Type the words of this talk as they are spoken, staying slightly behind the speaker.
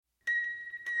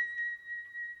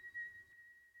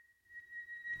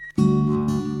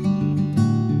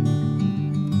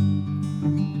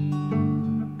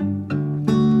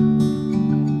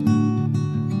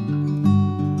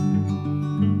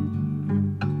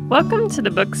Welcome to the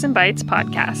Books and Bites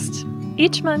podcast.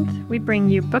 Each month, we bring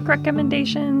you book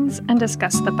recommendations and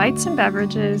discuss the bites and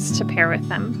beverages to pair with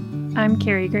them. I'm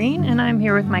Carrie Green, and I'm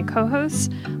here with my co-hosts,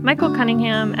 Michael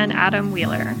Cunningham and Adam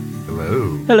Wheeler.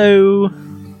 Hello. Hello.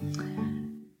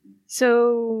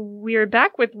 So, we're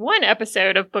back with one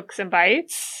episode of Books and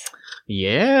Bites.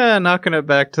 Yeah, knocking it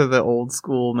back to the old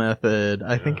school method.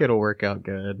 I think it'll work out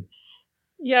good.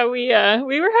 Yeah, we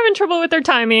were having trouble with our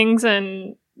timings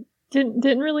and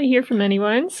didn't really hear from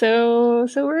anyone, so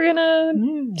we're gonna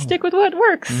stick with what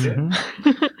works.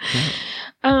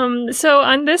 Mm-hmm. So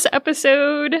on this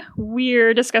episode,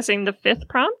 we're discussing the fifth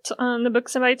prompt on the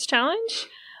Books and Bites challenge,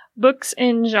 books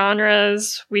in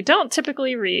genres we don't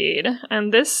typically read.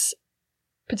 And this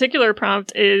particular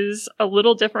prompt is a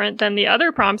little different than the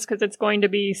other prompts because it's going to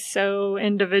be so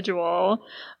individual.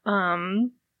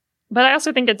 But I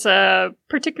also think it's a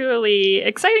particularly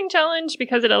exciting challenge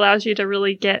because it allows you to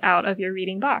really get out of your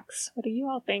reading box. What do you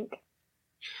all think?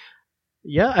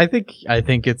 Yeah, I think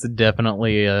it's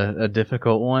definitely a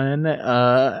difficult one, and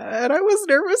I was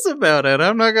nervous about it.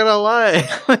 I'm not gonna lie.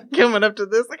 Coming up to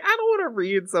this, I don't want to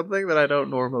read something that I don't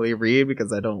normally read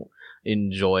because I don't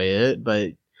enjoy it.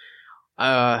 But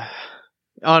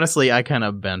honestly, I kind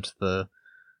of bent the.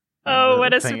 Oh,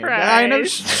 what a thing. surprise! I know.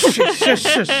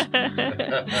 Shush.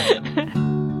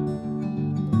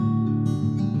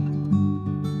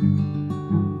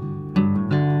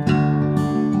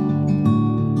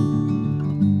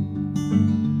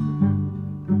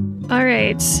 All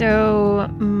right, so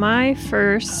my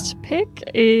first pick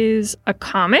is a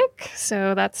comic.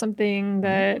 So that's something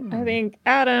that I think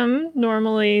Adam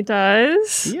normally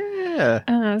does.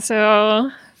 Yeah. So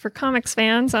for comics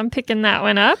fans, I'm picking that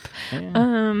one up.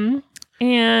 Yeah.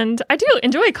 And I do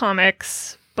enjoy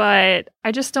comics, but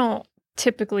I just don't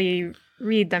typically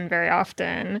read them very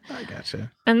often. I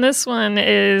gotcha. And this one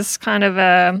is kind of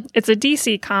it's a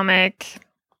DC comic.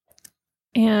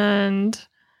 And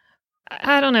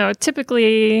I don't know,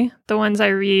 typically the ones I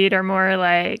read are more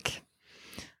like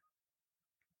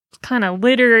kind of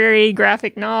literary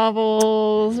graphic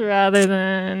novels rather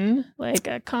than like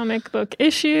a comic book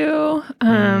issue.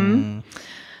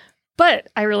 But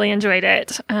I really enjoyed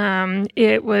it.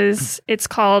 It's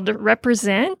called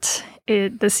Represent.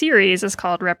 The series is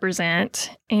called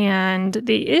Represent. And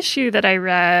the issue that I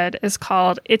read is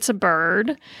called It's a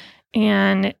Bird.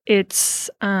 And it's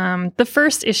the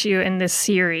first issue in this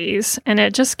series. And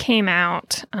it just came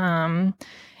out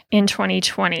in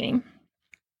 2020.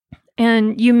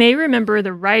 And you may remember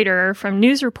the writer from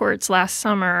news reports last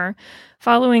summer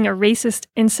following a racist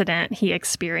incident he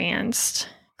experienced.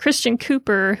 Christian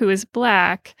Cooper, who is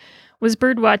Black, was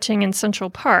birdwatching in Central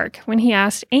Park when he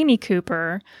asked Amy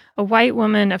Cooper, a white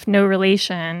woman of no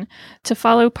relation, to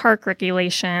follow park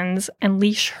regulations and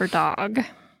leash her dog.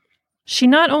 She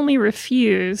not only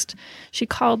refused, she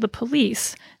called the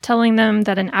police, telling them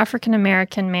that an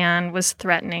African-American man was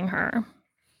threatening her.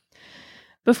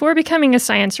 Before becoming a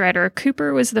science writer,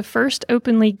 Cooper was the first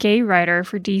openly gay writer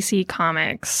for DC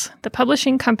Comics. The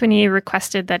publishing company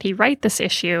requested that he write this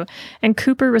issue, and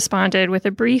Cooper responded with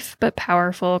a brief but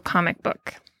powerful comic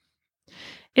book.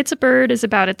 It's a Bird is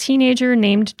about a teenager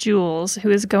named Jules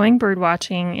who is going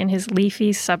birdwatching in his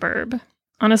leafy suburb.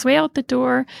 On his way out the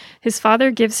door, his father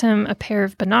gives him a pair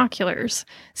of binoculars,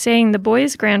 saying the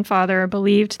boy's grandfather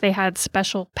believed they had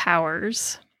special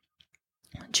powers.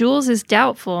 Jules is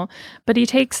doubtful, but he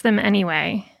takes them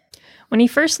anyway. When he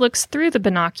first looks through the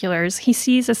binoculars, he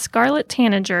sees a scarlet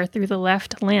tanager through the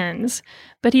left lens,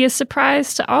 but he is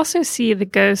surprised to also see the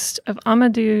ghost of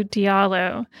Amadou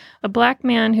Diallo, a Black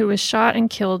man who was shot and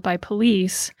killed by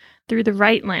police, through the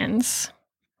right lens.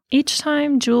 Each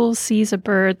time Jules sees a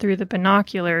bird through the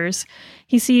binoculars,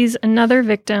 he sees another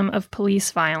victim of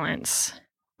police violence.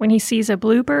 When he sees a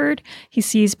bluebird, he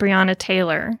sees Breonna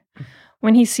Taylor.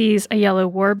 When he sees a yellow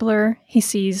warbler, he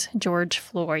sees George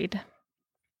Floyd.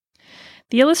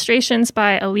 The illustrations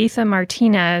by Aletha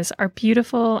Martinez are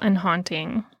beautiful and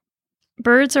haunting.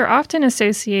 Birds are often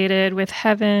associated with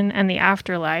heaven and the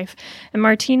afterlife, and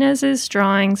Martinez's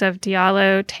drawings of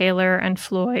Diallo, Taylor, and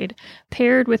Floyd,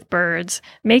 paired with birds,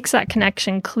 makes that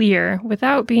connection clear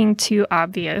without being too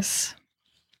obvious.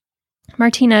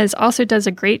 Martinez also does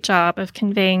a great job of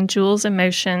conveying Jules'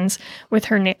 emotions with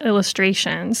her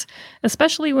illustrations,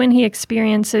 especially when he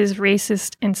experiences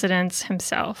racist incidents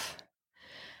himself.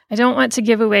 I don't want to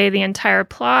give away the entire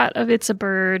plot of It's a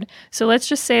Bird, so let's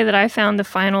just say that I found the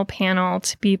final panel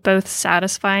to be both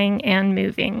satisfying and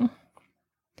moving.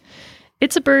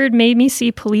 It's a Bird made me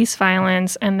see police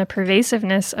violence and the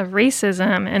pervasiveness of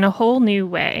racism in a whole new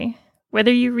way.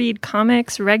 Whether you read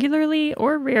comics regularly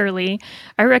or rarely,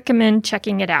 I recommend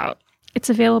checking it out. It's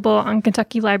available on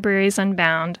Kentucky Libraries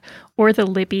Unbound or the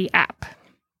Libby app.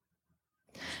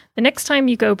 The next time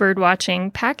you go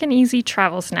birdwatching, pack an easy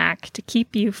travel snack to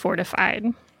keep you fortified.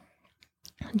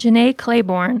 Janae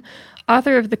Claiborne,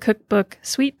 author of the cookbook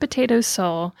Sweet Potato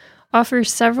Soul,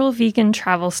 offers several vegan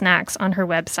travel snacks on her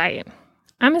website.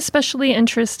 I'm especially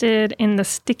interested in the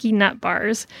sticky nut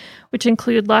bars, which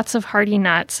include lots of hearty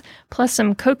nuts, plus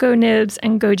some cocoa nibs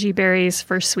and goji berries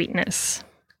for sweetness.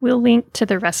 We'll link to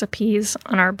the recipes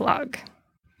on our blog.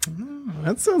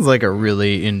 That sounds like a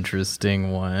really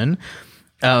interesting one.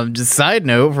 Just side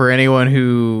note for anyone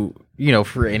who,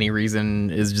 for any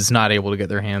reason is just not able to get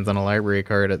their hands on a library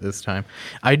card at this time.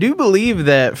 I do believe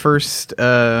that first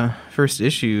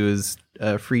issue is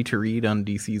free to read on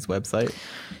DC's website.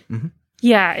 Mm-hmm.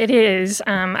 Yeah, it is.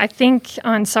 I think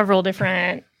on several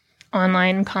different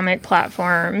online comic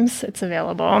platforms it's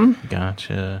available.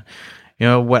 Gotcha.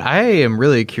 What I am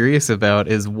really curious about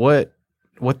is what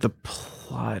the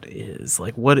plot is.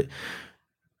 Like, what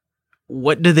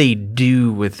do they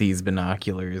do with these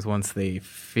binoculars once they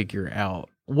figure out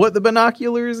what the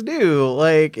binoculars do?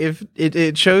 Like, if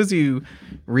it shows you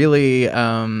really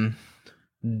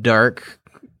dark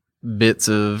bits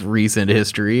of recent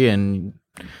history, and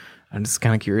I'm just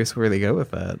kind of curious where they go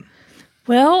with that.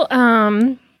 Well,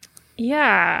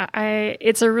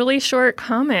 it's a really short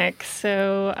comic,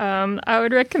 so I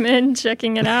would recommend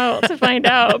checking it out to find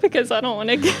out, because I don't want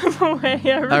to give away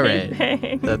everything. All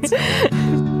right, that's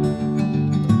fine.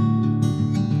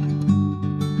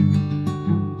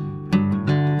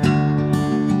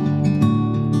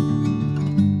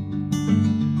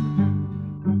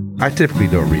 I typically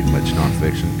don't read much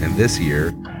nonfiction, and this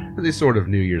year, as a sort of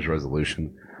New Year's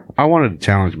resolution, I wanted to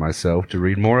challenge myself to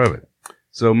read more of it.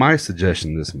 So my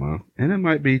suggestion this month, and it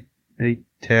might be a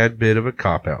tad bit of a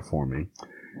cop-out for me,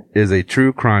 is a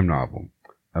true crime novel,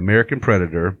 American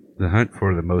Predator, The Hunt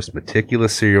for the Most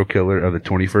Meticulous Serial Killer of the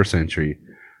 21st Century,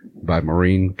 by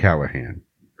Maureen Callahan.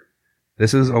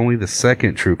 This is only the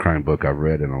second true crime book I've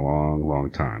read in a long,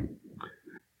 long time.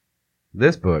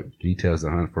 This book details the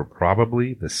hunt for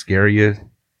probably the scariest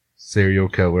serial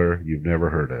killer you've never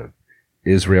heard of,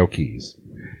 Israel Keyes.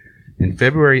 In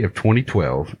February of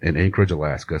 2012, in Anchorage,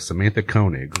 Alaska, Samantha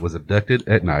Koenig was abducted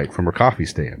at night from her coffee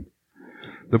stand.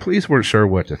 The police weren't sure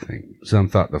what to think. Some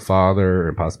thought the father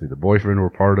and possibly the boyfriend were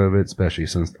part of it, especially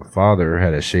since the father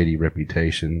had a shady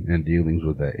reputation and dealings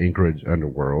with the Anchorage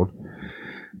underworld.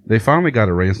 They finally got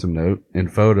a ransom note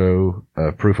and photo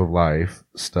of proof of life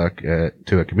stuck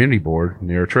to a community board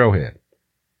near a trailhead.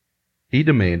 He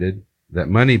demanded that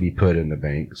money be put in the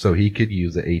bank so he could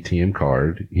use the ATM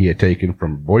card he had taken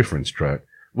from her boyfriend's truck,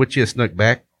 which he had snuck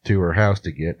back to her house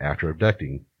to get after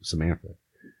abducting Samantha.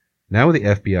 Now with the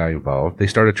FBI involved, they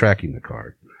started tracking the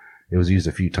card. It was used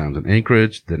a few times in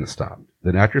Anchorage, then it stopped.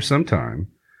 Then after some time,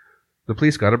 the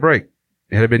police got a break.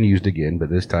 It had been used again, but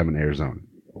this time in Arizona.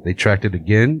 They tracked it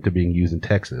again to being used in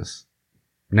Texas.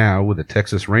 Now, with the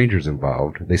Texas Rangers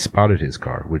involved, they spotted his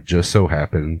car, which just so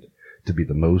happened to be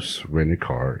the most rented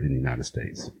car in the United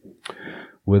States.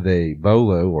 With a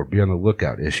BOLO, or be on the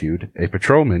lookout, issued, a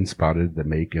patrolman spotted the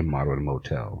make and model in a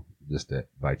motel, just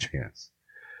by chance.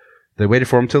 They waited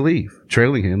for him to leave.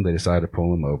 Trailing him, they decided to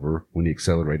pull him over when he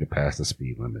accelerated past the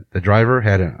speed limit. The driver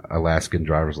had an Alaskan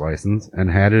driver's license and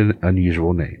had an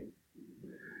unusual name.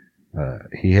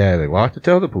 He had a lot to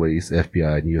tell the police,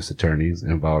 FBI, and U.S. attorneys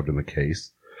involved in the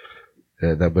case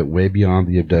that went way beyond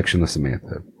the abduction of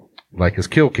Samantha. Like his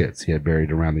kill kits he had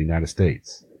buried around the United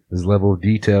States. His level of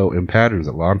detail and patterns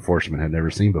that law enforcement had never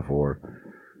seen before,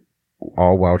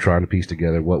 all while trying to piece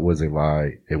together what was a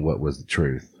lie and what was the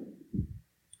truth.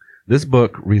 This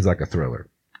book reads like a thriller.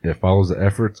 It follows the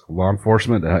efforts of law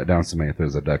enforcement to hunt down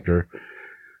Samantha's abductor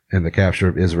and the capture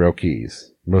of Israel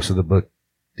Keyes. Most of the book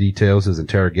details his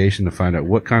interrogation to find out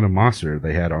what kind of monster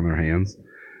they had on their hands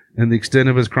and the extent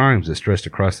of his crimes that stretched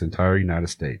across the entire United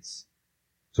States.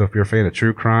 So if you're a fan of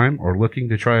true crime or looking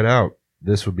to try it out,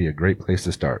 this would be a great place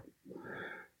to start.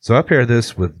 So I pair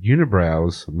this with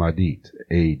Unibrow's Maudit,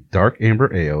 a dark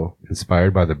amber ale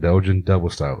inspired by the Belgian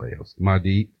double-style ales.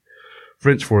 Maudit,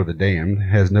 French for the damned,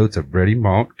 has notes of bready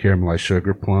malt, caramelized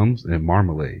sugar, plums, and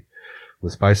marmalade,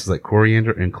 with spices like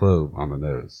coriander and clove on the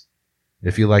nose.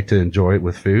 If you like to enjoy it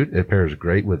with food, it pairs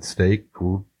great with steak,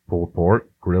 pulled pork,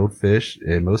 grilled fish,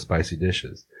 and most spicy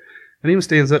dishes. It even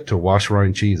stands up to wash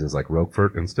rind cheeses like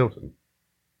Roquefort and Stilton.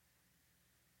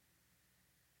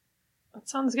 That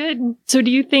sounds good. So do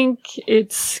you think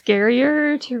it's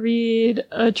scarier to read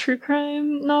a true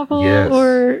crime novel? Yes.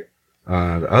 Or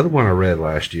the other one I read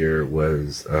last year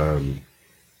was the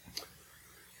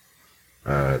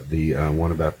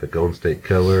one about the Golden State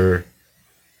Killer.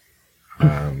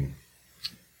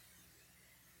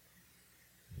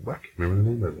 remember the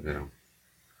name of it now.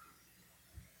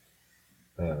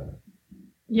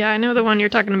 Yeah, I know the one you're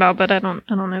talking about, but I don't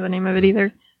know the name of it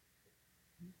either.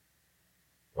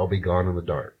 I'll Be Gone in the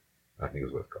Dark, I think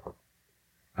is what it's called.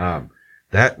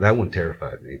 That one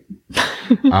terrified me.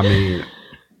 I mean,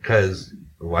 because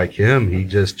like him, he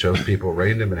just chose people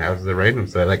random and houses that random.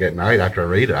 So like at night after I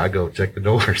read it, I go check the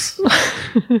doors.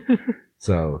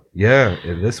 So yeah,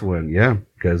 in this one, yeah,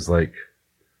 because like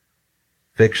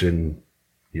fiction,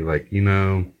 you like, you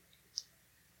know,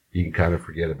 you can kind of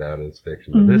forget about it as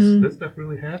fiction. But this stuff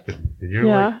really happened. And you're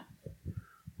like,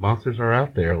 monsters are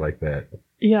out there like that.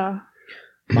 Yeah.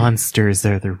 Monsters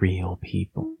are the real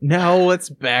people. No, it's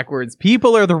backwards.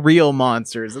 People are the real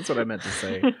monsters. That's what I meant to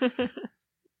say.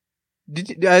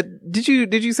 Did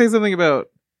you say something about?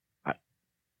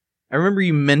 I remember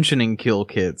you mentioning Kill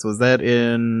Kits. Was that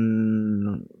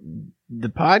in the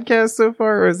podcast so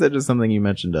far, or is that just something you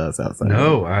mentioned to us outside?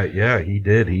 No, he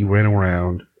did. He went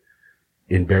around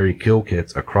and buried kill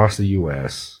kits across the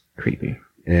U.S. Creepy.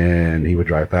 And he would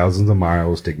drive thousands of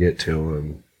miles to get to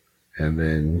them, and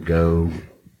then go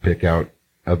pick out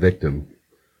a victim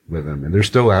with him. And they're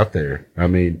still out there. I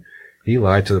mean, he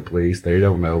lied to the police. They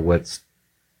don't know what's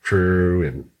true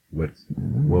and what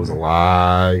was a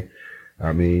lie.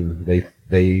 I mean, they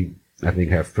I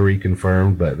think have 3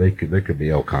 confirmed, but there could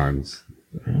be all kinds.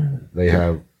 They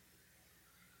have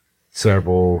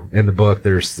several in the book.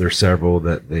 There's several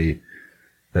that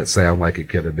sound like it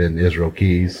could have been Israel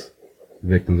Keys,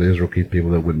 victims of Israel Keys,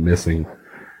 people that went missing.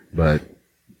 But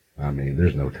I mean,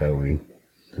 there's no telling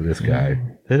to this guy.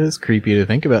 That is creepy to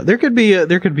think about. There could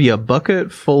be a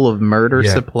bucket full of murder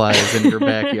supplies in your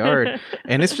backyard,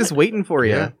 and it's just waiting for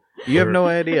you. Yeah. You have no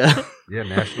idea. Yeah,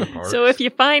 national parks. So if you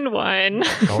find one,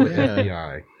 call the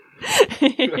FBI.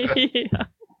 Yeah.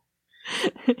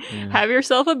 Have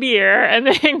yourself a beer and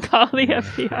then call the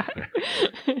FBI.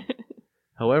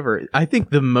 However, I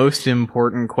think the most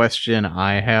important question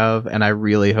I have, and I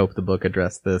really hope the book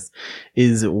addressed this,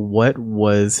 is what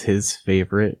was his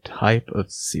favorite type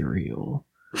of cereal?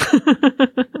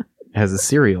 As a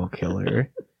serial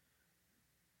killer.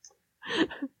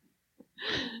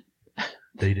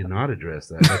 They did not address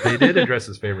that, but they did address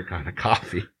his favorite kind of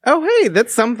coffee. Oh, hey,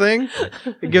 that's something.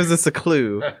 It gives us a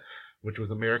clue. Which was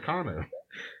Americano.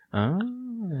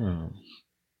 Oh.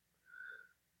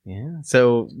 Yeah.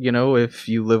 So, you know, if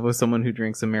you live with someone who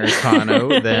drinks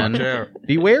Americano, then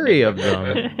be wary of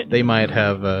them. They might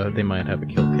have a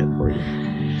kill kit for you.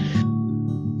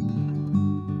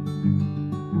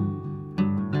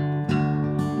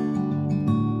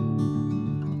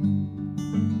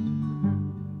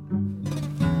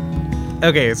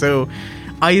 Okay, so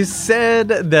I said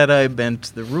that I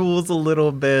bent the rules a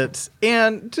little bit,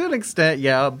 and to an extent,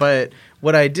 yeah, but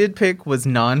what I did pick was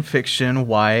nonfiction,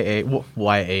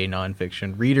 YA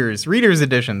nonfiction, readers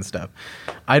edition stuff.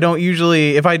 I don't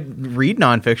usually, if I read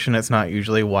nonfiction, it's not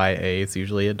usually YA, it's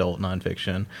usually adult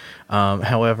nonfiction.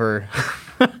 However,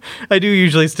 I do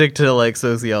usually stick to like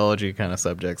sociology kind of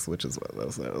subjects, which is what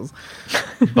this is.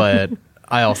 But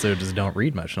I also just don't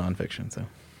read much nonfiction, so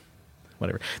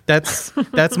whatever.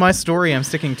 That's my story. I'm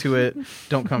sticking to it.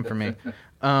 Don't come for me.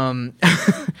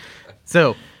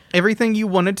 So, Everything You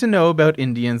Wanted to Know About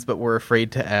Indians But Were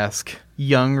Afraid to Ask,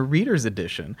 Young Readers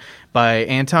Edition by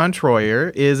Anton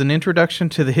Troyer is an introduction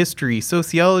to the history,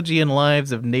 sociology, and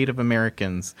lives of Native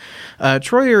Americans.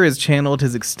 Troyer has channeled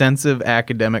his extensive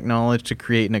academic knowledge to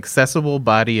create an accessible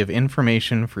body of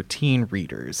information for teen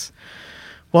readers.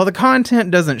 While the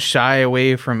content doesn't shy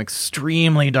away from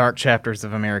extremely dark chapters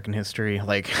of American history,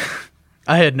 like,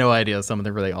 I had no idea some of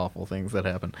the really awful things that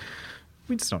happened.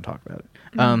 We just don't talk about it.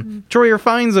 Troyer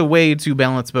finds a way to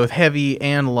balance both heavy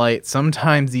and light,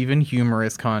 sometimes even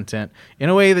humorous content in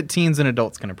a way that teens and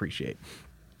adults can appreciate.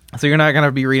 So you're not going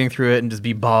to be reading through it and just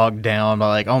be bogged down by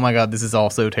like, oh my God, this is all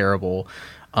so terrible,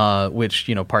 which,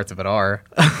 you know, parts of it are.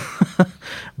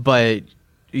 But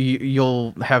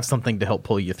you'll have something to help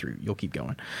pull you through. You'll keep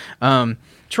going.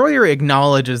 Troyer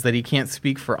acknowledges that he can't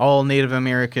speak for all Native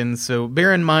Americans, so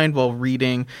bear in mind while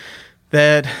reading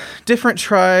that different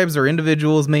tribes or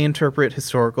individuals may interpret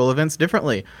historical events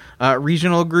differently.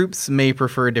 Regional groups may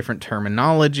prefer different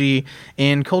terminology,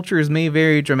 and cultures may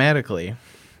vary dramatically.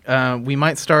 We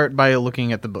might start by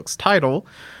looking at the book's title.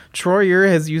 Troyer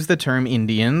has used the term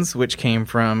Indians, which came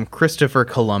from Christopher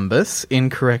Columbus,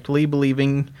 incorrectly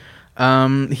believing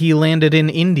he landed in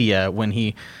India when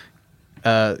he,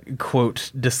 quote,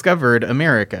 discovered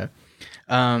America.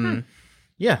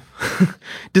 Yeah.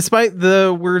 Despite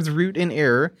the word's root in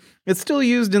error, it's still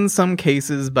used in some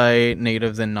cases by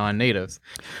natives and non-natives.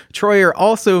 Troyer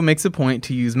also makes a point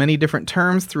to use many different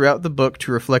terms throughout the book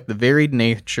to reflect the varied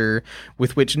nature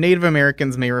with which Native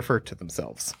Americans may refer to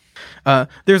themselves.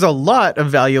 There's a lot of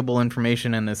valuable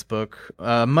information in this book,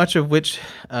 much of which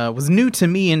was new to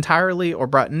me entirely or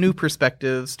brought new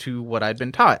perspectives to what I'd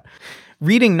been taught.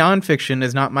 Reading nonfiction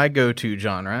is not my go-to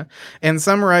genre, and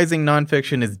summarizing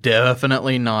nonfiction is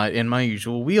definitely not in my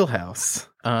usual wheelhouse.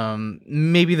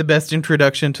 Maybe the best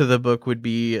introduction to the book would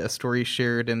be a story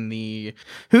shared in the,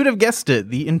 who'd have guessed it,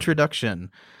 the introduction.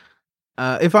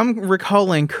 If I'm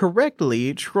recalling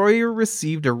correctly, Troyer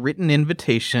received a written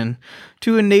invitation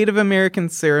to a Native American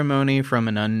ceremony from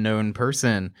an unknown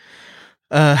person.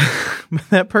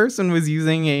 That person was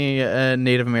using a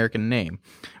Native American name.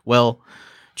 Well,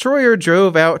 Troyer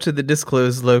drove out to the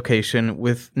disclosed location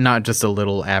with not just a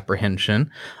little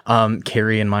apprehension.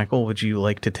 Carrie and Michael, would you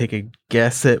like to take a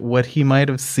guess at what he might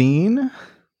have seen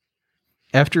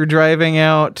after driving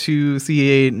out to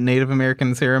see a Native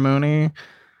American ceremony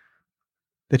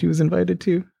that he was invited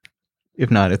to? If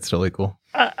not, it's totally cool.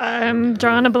 I'm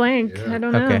drawing a blank. Yeah. I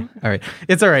don't know. Okay. All right.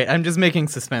 It's all right. I'm just making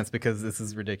suspense because this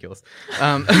is ridiculous.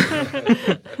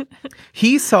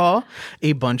 He saw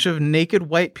a bunch of naked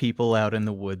white people out in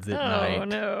the woods at night. Oh,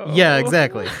 no. Yeah,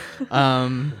 exactly.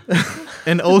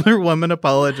 An older woman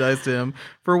apologized to him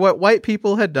for what white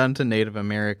people had done to Native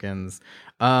Americans.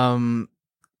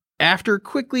 After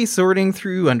quickly sorting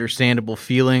through understandable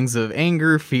feelings of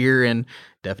anger, fear, and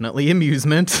definitely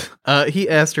amusement, he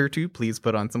asked her to please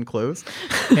put on some clothes,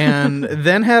 and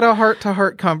then had a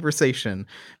heart-to-heart conversation.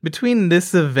 Between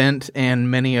this event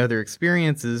and many other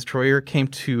experiences, Troyer came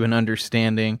to an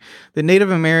understanding that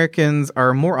Native Americans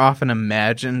are more often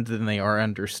imagined than they are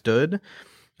understood,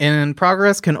 and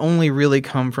progress can only really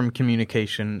come from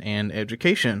communication and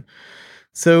education.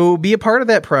 So be a part of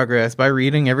that progress by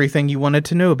reading everything you wanted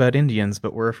to know about Indians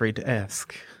but were afraid to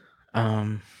ask.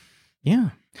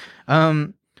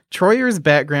 Troyer's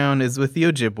background is with the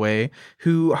Ojibwe,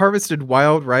 who harvested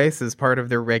wild rice as part of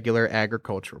their regular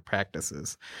agricultural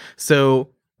practices. So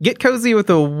get cozy with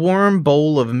a warm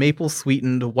bowl of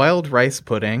maple-sweetened wild rice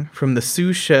pudding from the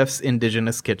Sioux Chef's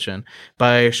Indigenous Kitchen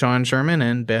by Sean Sherman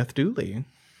and Beth Dooley.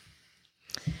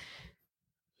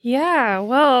 Yeah,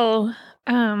 well,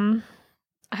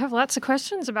 I have lots of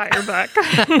questions about your book.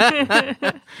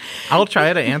 I'll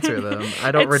try to answer them.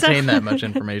 I don't retain that much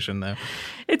information, though.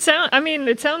 It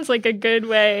sounds like a good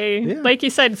way. Yeah. Like you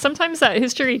said, sometimes that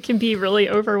history can be really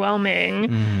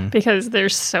overwhelming because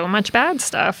there's so much bad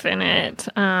stuff in it.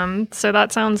 So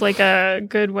that sounds like a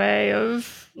good way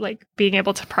of like being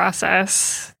able to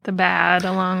process the bad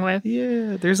along with.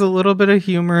 Yeah, there's a little bit of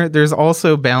humor. There's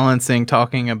also balancing,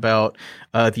 talking about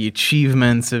the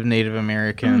achievements of Native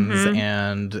Americans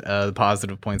and the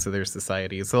positive points of their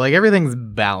society. So like everything's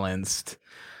balanced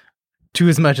to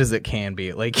as much as it can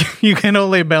be. Like you can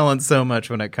only balance so much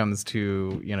when it comes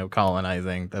to,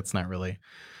 colonizing. That's not really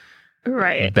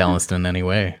right balanced in any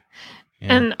way.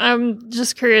 Yeah. And I'm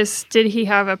just curious, did he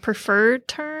have a preferred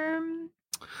term?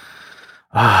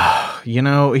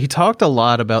 He talked a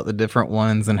lot about the different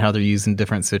ones and how they're used in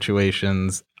different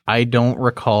situations. I don't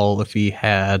recall if he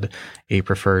had a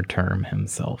preferred term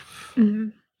himself. Mm-hmm.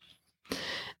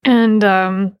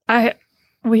 And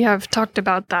we have talked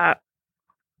about that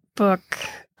book,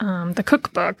 the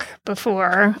cookbook,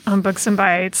 before on Books and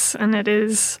Bites, and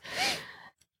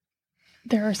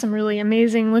there are some really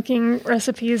amazing looking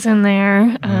recipes in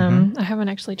there. I haven't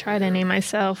actually tried any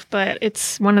myself, but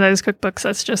it's one of those cookbooks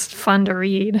that's just fun to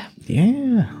read.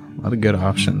 Yeah, a lot of good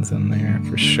options in there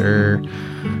for sure.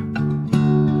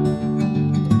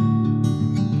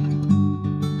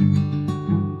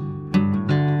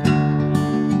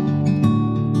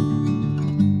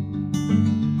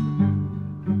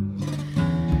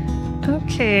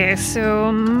 Okay,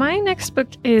 so my next book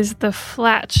is The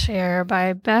Flat Share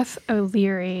by Beth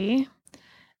O'Leary.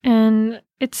 And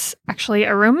it's actually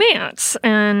a romance.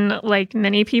 And like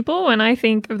many people, when I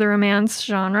think of the romance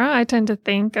genre, I tend to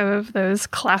think of those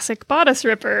classic bodice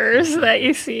rippers that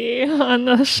you see on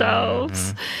the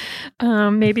shelves.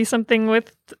 Maybe something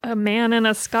with a man in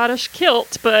a Scottish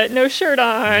kilt, but no shirt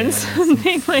on,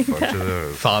 something like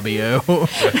that. Fabio.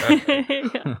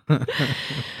 Yeah.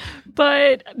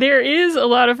 But there is a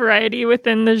lot of variety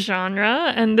within the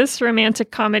genre, and this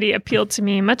romantic comedy appealed to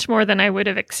me much more than I would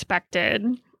have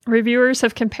expected. Reviewers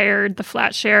have compared The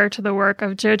Flat Share to the work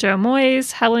of Jojo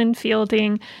Moyes, Helen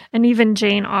Fielding, and even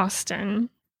Jane Austen.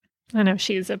 I know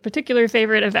she's a particular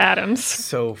favorite of Adam's.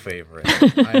 So favorite.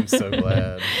 I'm so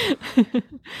glad.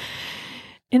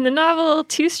 In the novel,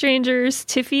 two strangers,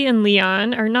 Tiffy and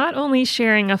Leon, are not only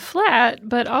sharing a flat,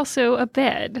 but also a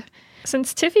bed.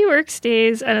 Since Tiffy works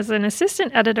days as an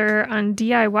assistant editor on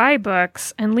DIY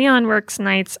books and Leon works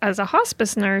nights as a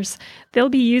hospice nurse, they'll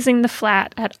be using the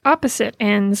flat at opposite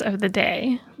ends of the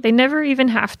day. They never even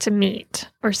have to meet,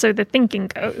 or so the thinking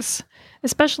goes,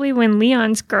 especially when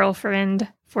Leon's girlfriend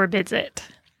forbids it.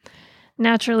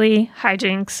 Naturally,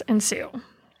 hijinks ensue.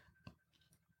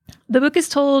 The book is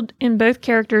told in both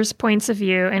characters' points of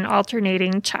view in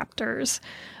alternating chapters.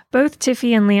 Both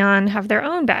Tiffy and Leon have their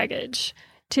own baggage.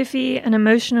 Tiffy, an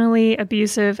emotionally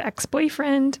abusive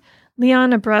ex-boyfriend,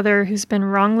 Leon, a brother who's been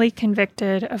wrongly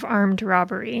convicted of armed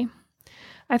robbery.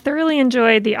 I thoroughly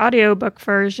enjoyed the audiobook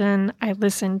version I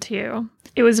listened to.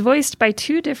 It was voiced by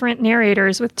two different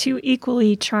narrators with two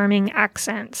equally charming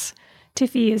accents.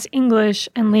 Tiffy is English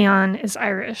and Leon is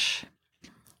Irish.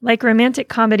 Like romantic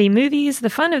comedy movies, the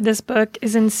fun of this book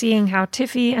is in seeing how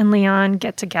Tiffy and Leon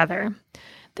get together.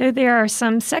 Though there are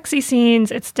some sexy scenes,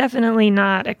 it's definitely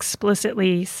not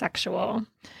explicitly sexual.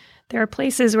 There are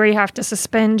places where you have to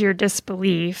suspend your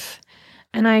disbelief,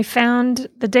 and I found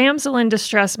the damsel in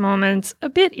distress moments a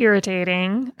bit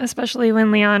irritating, especially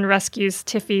when Leon rescues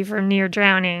Tiffy from near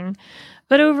drowning.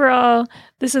 But overall,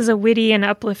 this is a witty and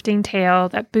uplifting tale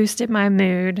that boosted my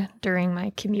mood during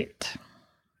my commute.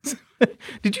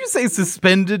 Did you say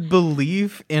suspended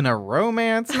belief in a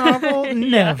romance novel? Yeah.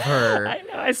 Never. I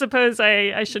know. I suppose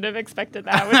I should have expected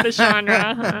that with the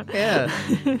genre. Huh? Yeah.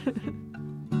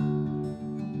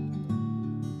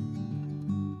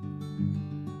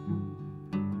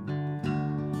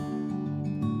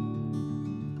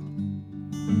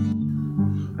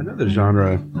 Another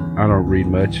genre I don't read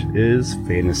much is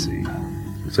fantasy.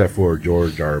 Except for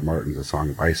George R. R. Martin's A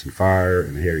Song of Ice and Fire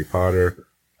and Harry Potter,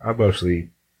 I mostly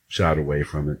shied away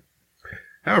from it.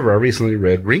 However, I recently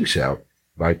read Ring Shout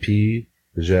by P.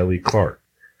 Djèlí Clark.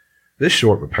 This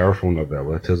short but powerful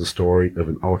novella tells the story of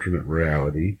an alternate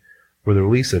reality where the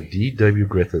release of D.W.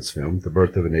 Griffith's film, The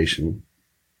Birth of a Nation,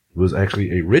 was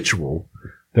actually a ritual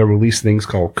that released things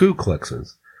called Ku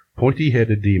Kluxes,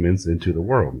 pointy-headed demons into the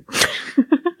world.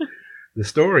 The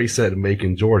story, set in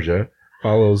Macon, Georgia,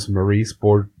 follows Maurice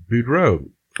Boudreaux,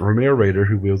 a narrator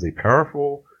who wields a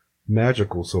powerful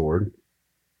magical sword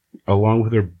along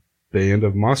with her band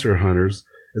of monster hunters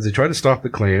as they try to stop the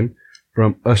Klan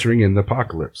from ushering in the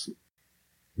apocalypse.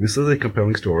 This is a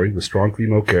compelling story with strong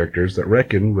female characters that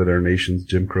reckon with our nation's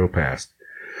Jim Crow past.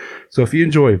 So if you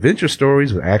enjoy adventure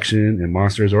stories with action and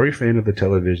monsters, or you're a fan of the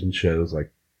television shows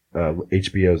like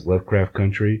HBO's Lovecraft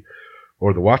Country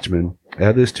or The Watchmen,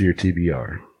 add this to your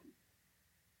TBR.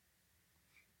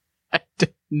 I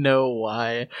don't know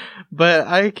why, but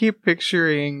I keep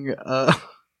picturing...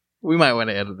 we might want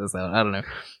to edit this out. I don't know.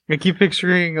 I keep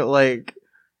picturing, like,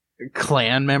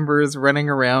 Klan members running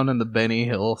around and the Benny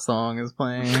Hill song is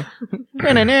playing.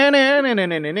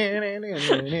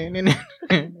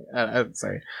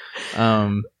 Sorry.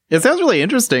 It sounds really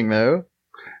interesting, though.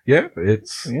 Yeah,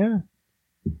 it's Yeah.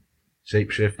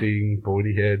 shape-shifting,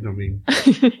 pointy head,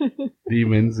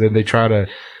 demons, and they try to,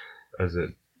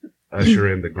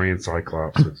 usher in the Grand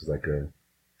Cyclops, which is like a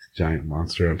giant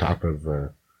monster on top of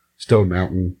Stone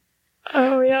Mountain.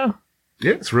 Oh, yeah.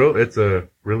 Yeah, it's a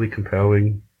really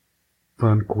compelling,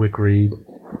 fun, quick read.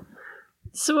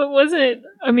 So it wasn't,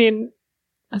 I mean,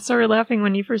 I started laughing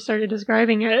when you first started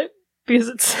describing it because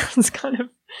it sounds kind of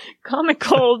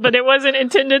comical, but it wasn't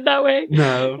intended that way.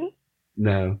 No.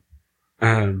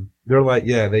 They're like,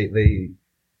 yeah, they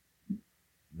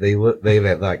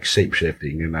have like shape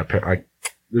shifting, and I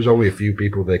there's only a few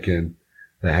people that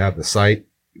have the sight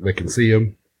that can see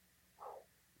them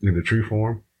in the true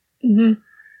form. Mm-hmm.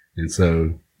 And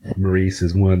so Maurice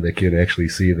is one that can actually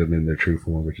see them in their true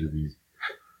form, which is these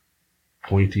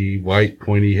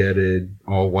pointy headed,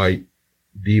 all white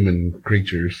demon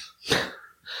creatures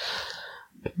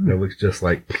that looks just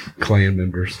like Klan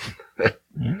members.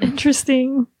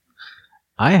 Interesting.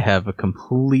 I have a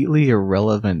completely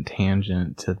irrelevant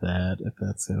tangent to that, if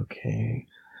that's okay.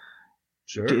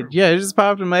 Sure. It just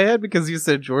popped in my head because you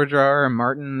said George R. R.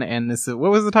 Martin, and this is,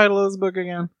 what was the title of this book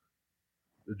again?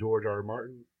 The George R. R.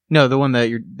 Martin? No, the one that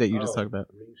you just talked about.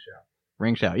 Ring Shout.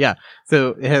 Ring Shout, yeah.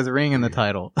 So it has ring in the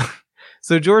title.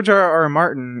 So George R. R.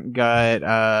 Martin got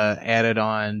added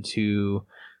on to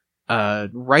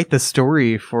write the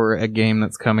story for a game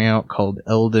that's coming out called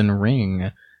Elden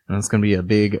Ring. And it's going to be a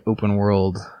big open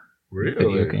world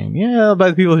video game. Yeah, by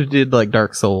the people who did like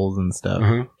Dark Souls and stuff.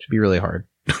 Uh-huh. Should be really hard.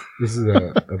 This is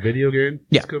a video game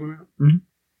Yeah. that's coming out? Mm-hmm.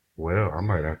 Well, I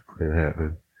might have to play that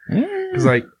then. Yeah. Because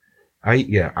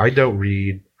I don't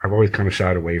read. I've always kind of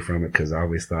shied away from it because I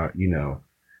always thought,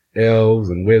 elves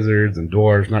and wizards and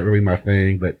dwarves, not really my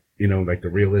thing, but, like the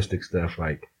realistic stuff,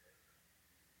 like,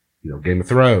 Game of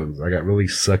Thrones. I got really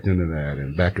sucked into that.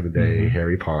 And back in the day,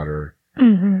 Harry Potter,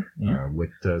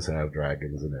 which does have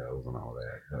dragons and elves and all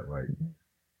that. But like,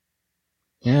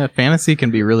 yeah, fantasy can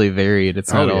be really varied.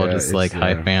 It's not all just like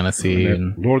high fantasy.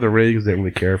 And Lord of the Rings, didn't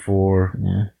really care for.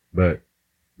 Yeah. But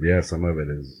yeah, some of it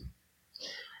is.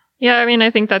 Yeah, I mean,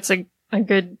 I think that's a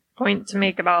good point to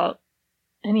make about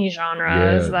any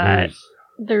genre, is that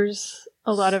there's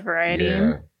a lot of variety.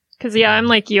 Yeah. Because, I'm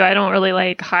like you, I don't really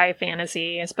like high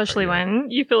fantasy, especially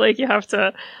when you feel like you have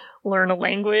to learn a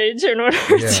language in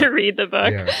order to read the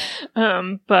book.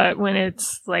 Yeah. But when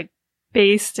it's like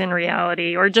based in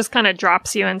reality, or just kind of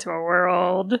drops you into a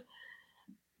world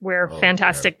where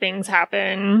fantastic things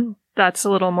happen, that's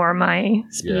a little more my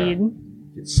speed. Yeah.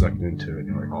 Get sucked into it,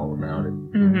 you're like all about it.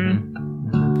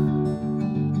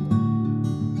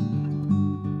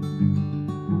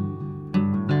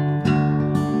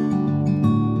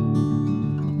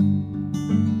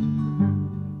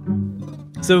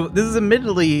 So this is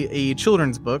admittedly a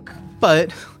children's book,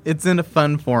 but it's in a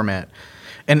fun format.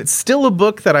 And it's still a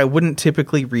book that I wouldn't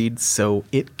typically read, so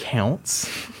it counts.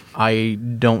 I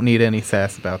don't need any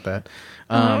sass about that.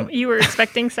 You were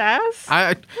expecting sass?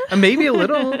 Maybe a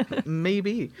little,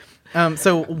 maybe.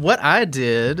 So what I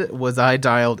did was I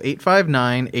dialed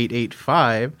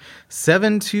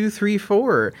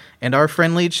 859-885-7234, and our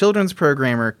friendly children's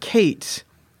programmer, Kate,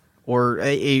 or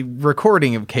a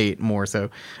recording of Kate more so,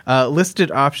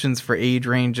 listed options for age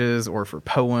ranges or for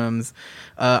poems.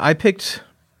 I picked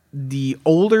the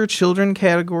older children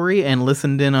category and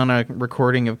listened in on a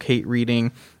recording of Kate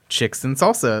reading Chicks and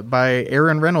Salsa by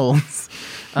Aaron Reynolds.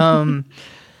 I'm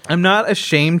not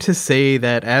ashamed to say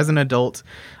that as an adult,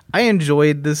 I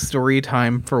enjoyed this story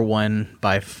time for one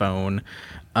by phone.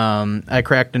 I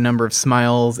cracked a number of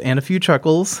smiles and a few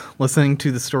chuckles listening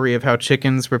to the story of how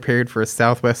chickens prepared for a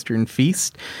southwestern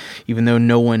feast, even though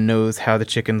no one knows how the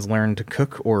chickens learned to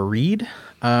cook or read.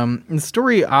 The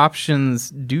story options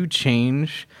do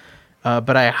change,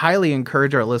 but I highly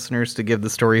encourage our listeners to give the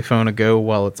story phone a go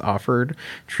while it's offered.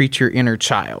 Treat your inner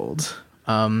child.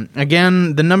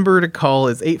 Again, the number to call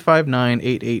is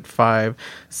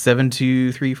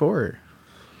 859-885-7234.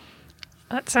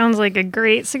 That sounds like a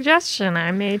great suggestion.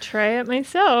 I may try it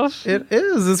myself. It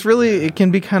is. It can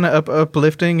be kind of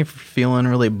uplifting if you're feeling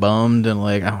really bummed and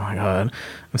like, oh my God,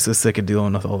 I'm so sick of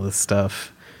dealing with all this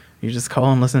stuff. You just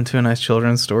call and listen to a nice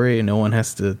children's story and no one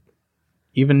has to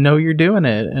even know you're doing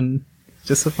it. And it's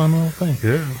just a fun little thing.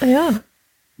 Yeah.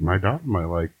 My daughter might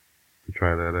like to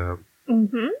try that out.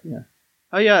 Mm-hmm. Yeah.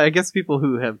 Oh yeah, I guess people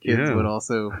who have kids would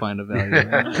also find a value in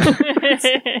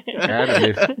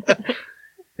that.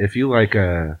 If you like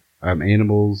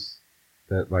animals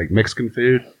that like Mexican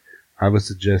food, I would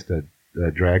suggest that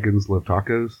Dragons Love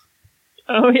Tacos.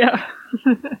 Oh yeah.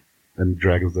 And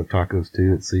Dragons Love Tacos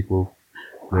 2, its sequel.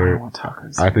 I want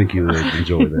tacos. I think you would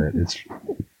enjoy that.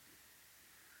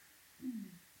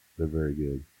 They're very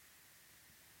good.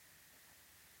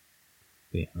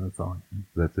 Yeah, that's all.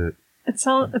 That's it. It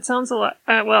sounds a lot.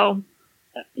 Well,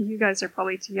 you guys are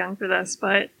probably too young for this,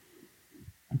 but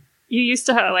you used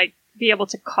to be able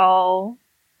to call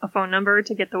a phone number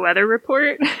to get the weather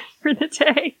report for the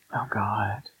day. Oh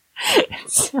God!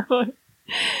 So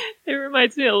it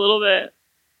reminds me a little bit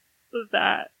of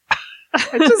that.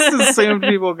 I just assumed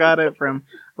people got it from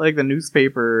like the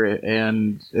newspaper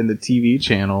and the TV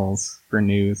channels for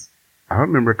news. I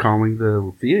remember calling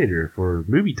the theater for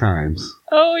movie times.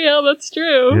 Oh yeah, that's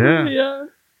true. Yeah.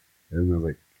 And I was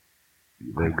like,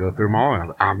 they'd go through them all.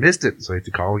 And I missed it, so I had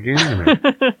to call again. And that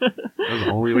was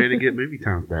the only way to get movie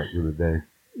times back in the day.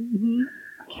 Mm-hmm.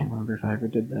 I can't remember if I ever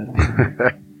did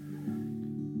that.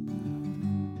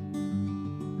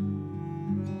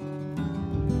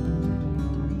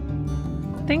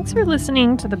 Thanks for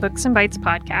listening to the Books and Bites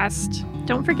podcast.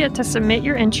 Don't forget to submit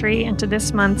your entry into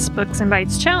this month's Books and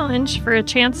Bites challenge for a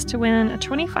chance to win a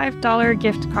 $25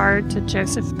 gift card to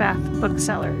Joseph Beth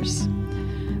Booksellers.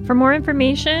 For more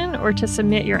information or to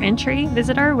submit your entry,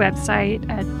 visit our website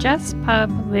at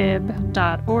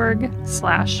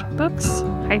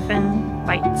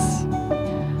jesspublib.org/books-bites.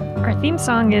 Our theme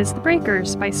song is The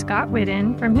Breakers by Scott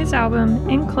Whitten from his album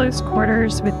In Close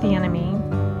Quarters with the Enemy.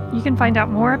 You can find out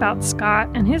more about Scott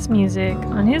and his music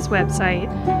on his website,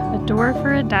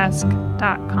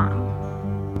 adoreforadesk.com.